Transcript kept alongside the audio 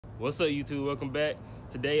What's up, YouTube? Welcome back.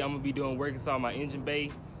 Today I'm gonna be doing work inside my engine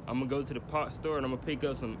bay. I'm gonna go to the parts store and I'm gonna pick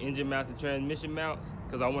up some engine mounts and transmission mounts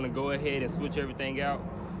because I want to go ahead and switch everything out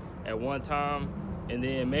at one time, and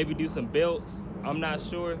then maybe do some belts. I'm not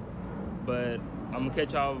sure, but I'm gonna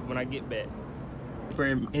catch y'all when I get back.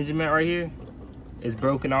 Engine mount right here is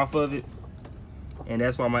broken off of it, and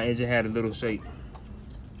that's why my engine had a little shake.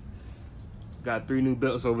 Got 3 new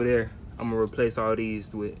belts over there. I'm gonna replace all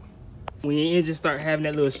these with. When your engine start having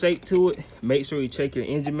that little shake to it, make sure you check your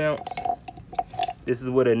engine mounts. This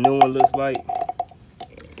is what a new one looks like.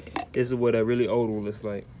 This is what a really old one looks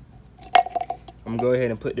like. I'm gonna go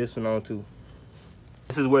ahead and put this one on too.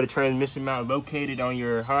 This is where the transmission mount is located on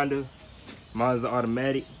your Honda. Mine is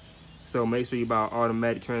automatic, so make sure you buy an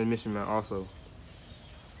automatic transmission mount also.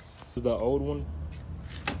 This is the old one.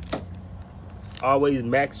 Always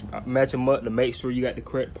match them up to make sure you got the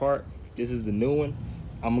correct part. This is the new one.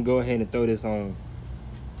 I'm gonna go ahead and throw this on.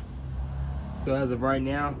 So as of right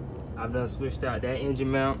now, I've done switched out that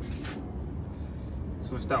engine mount,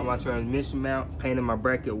 switched out my transmission mount, painted my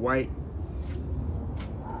bracket white.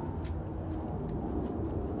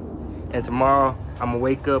 And tomorrow, I'm gonna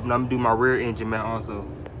wake up and I'm gonna do my rear engine mount also.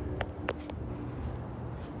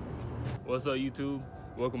 What's up, YouTube?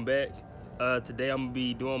 Welcome back. Today I'm gonna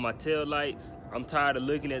be doing my tail lights. I'm tired of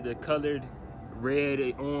looking at the colored red,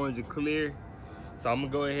 orange, and clear. So I'm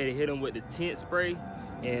gonna go ahead and hit them with the tint spray,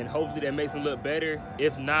 and hopefully that makes them look better.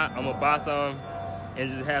 If not, I'm gonna buy some and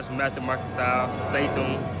just have some aftermarket style. Stay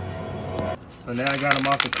tuned. So now I got them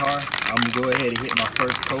off the car. I'm gonna go ahead and hit my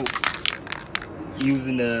first coat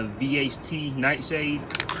using the VHT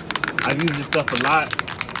nightshades. I've used this stuff a lot,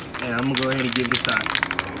 and I'm gonna go ahead and give it a shot.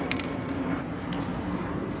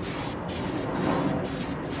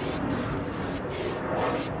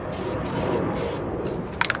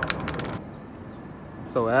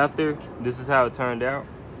 So after, this is how it turned out.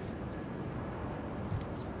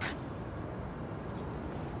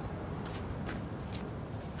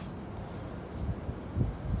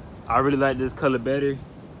 I really like this color better.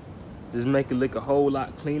 Just make it look a whole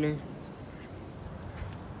lot cleaner.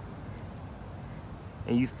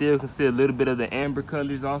 And you still can see a little bit of the amber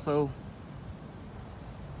colors also.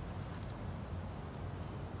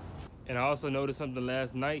 And I also noticed something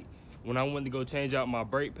last night when I went to go change out my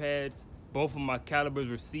brake pads. Both of my calipers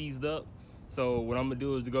were seized up. So what I'm gonna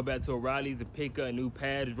do is to go back to O'Reilly's and pick up new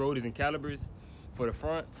pads, rotors, and calipers for the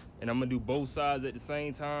front. And I'm gonna do both sides at the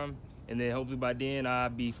same time. And then hopefully by then I'll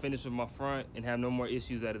be finished with my front and have no more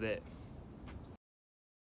issues out of that.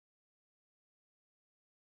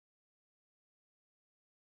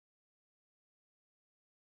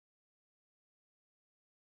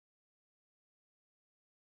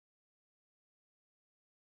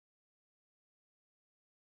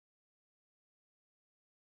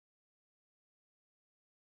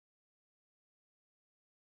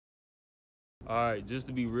 All right, just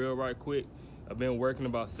to be real right quick, I've been working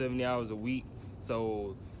about 70 hours a week.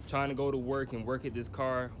 So trying to go to work and work on this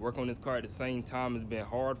car at the same time has been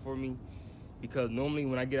hard for me, because normally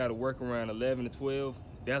when I get out of work around 11 to 12,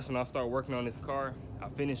 that's when I start working on this car. I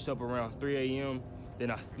finish up around 3 a.m.,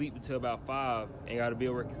 then I sleep until about 5 and gotta be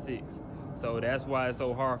at work at 6. So that's why it's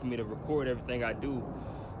so hard for me to record everything I do.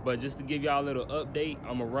 But just to give y'all a little update,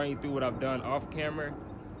 I'm gonna run you through what I've done off camera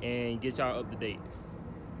and get y'all up to date.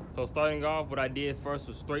 So starting off, what I did first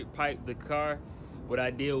was straight pipe the car. What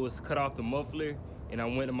I did was cut off the muffler, and I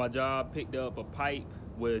went to my job, picked up a pipe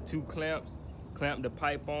with 2 clamps, clamped the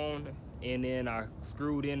pipe on, and then I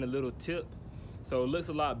screwed in a little tip. So it looks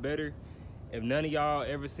a lot better. If none of y'all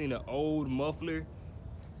ever seen an old muffler,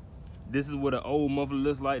 this is what an old muffler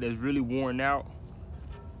looks like that's really worn out.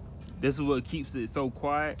 This is what keeps it so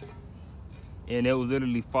quiet, and it was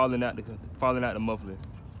literally falling out the muffler.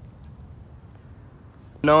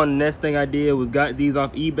 The next thing I did was got these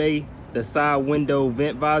off eBay, the side window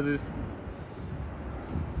vent visors.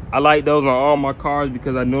 I like those on all my cars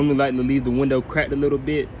because I normally like to leave the window cracked a little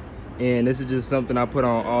bit, and this is just something I put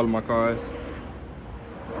on all of my cars.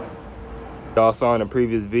 Y'all saw in the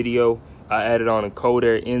previous video, I added on a cold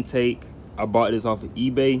air intake. I bought this off of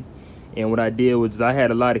eBay, and what I did was I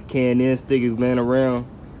had a lot of Can-In stickers laying around,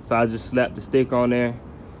 so I just slapped the stick on there,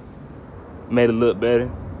 made it look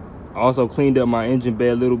better. I also cleaned up my engine bay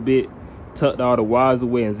a little bit, tucked all the wires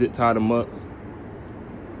away, and zip tied them up.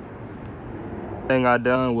 Thing I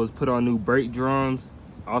done was put on new brake drums,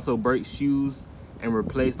 also brake shoes, and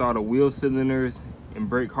replaced all the wheel cylinders and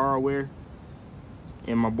brake hardware.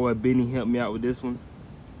 And my boy Benny helped me out with this one.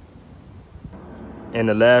 And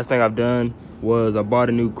the last thing I've done was I bought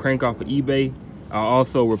a new crank off of eBay. I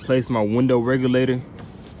also replaced my window regulator.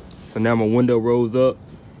 So now my window rolls up.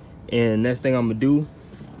 And next thing I'm gonna do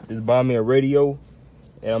is buy me a radio,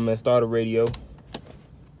 and I'm gonna start a radio.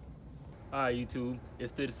 Alright, YouTube,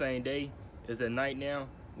 it's still the same day. It's at night now.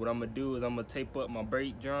 What I'm gonna do is I'm gonna tape up my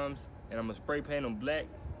brake drums and I'm gonna spray paint them black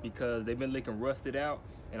because they've been looking rusted out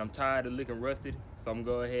and I'm tired of looking rusted, so I'm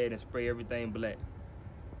gonna go ahead and spray everything black.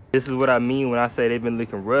 This is what I mean when I say they've been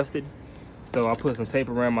looking rusted. So I put some tape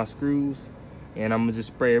around my screws and I'm gonna just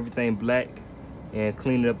spray everything black and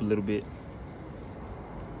clean it up a little bit.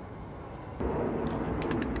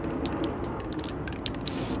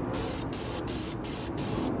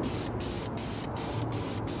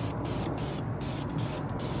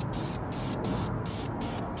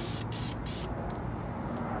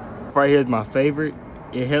 Right here is my favorite.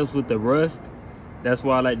 It helps with the rust. That's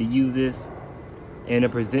why I like to use this, and it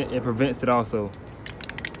prevents it also.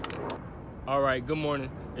 All right, good morning.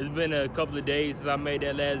 It's been a couple of days since I made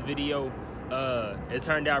that last video. It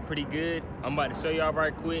turned out pretty good. I'm about to show y'all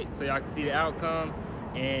right quick so y'all can see the outcome,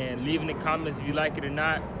 and leave in the comments if you like it or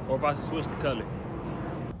not, or if I should switch the color.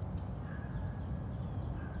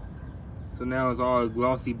 So now it's all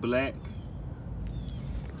glossy black.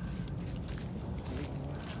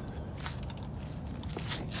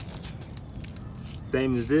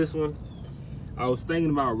 Same as this one. I was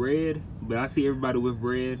thinking about red, but I see everybody with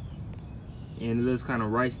red and it looks kind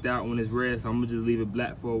of riced out when it's red, so I'm gonna just leave it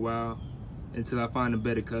black for a while until I find a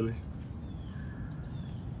better color.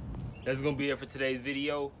 That's gonna be it for today's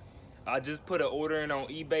video. I just put an order in on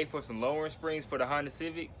eBay for some lowering springs for the Honda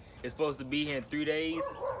Civic. It's supposed to be here in 3 days.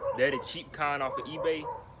 They're the cheap kind off of eBay,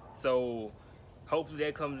 so hopefully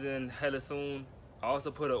that comes in hella soon. I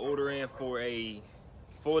also put an order in for a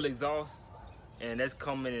full exhaust, and that's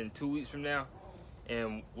coming in 2 weeks from now.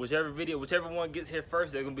 And whichever one gets here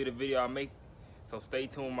first, that's gonna be the video I make. So stay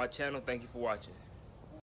tuned on my channel. Thank you for watching.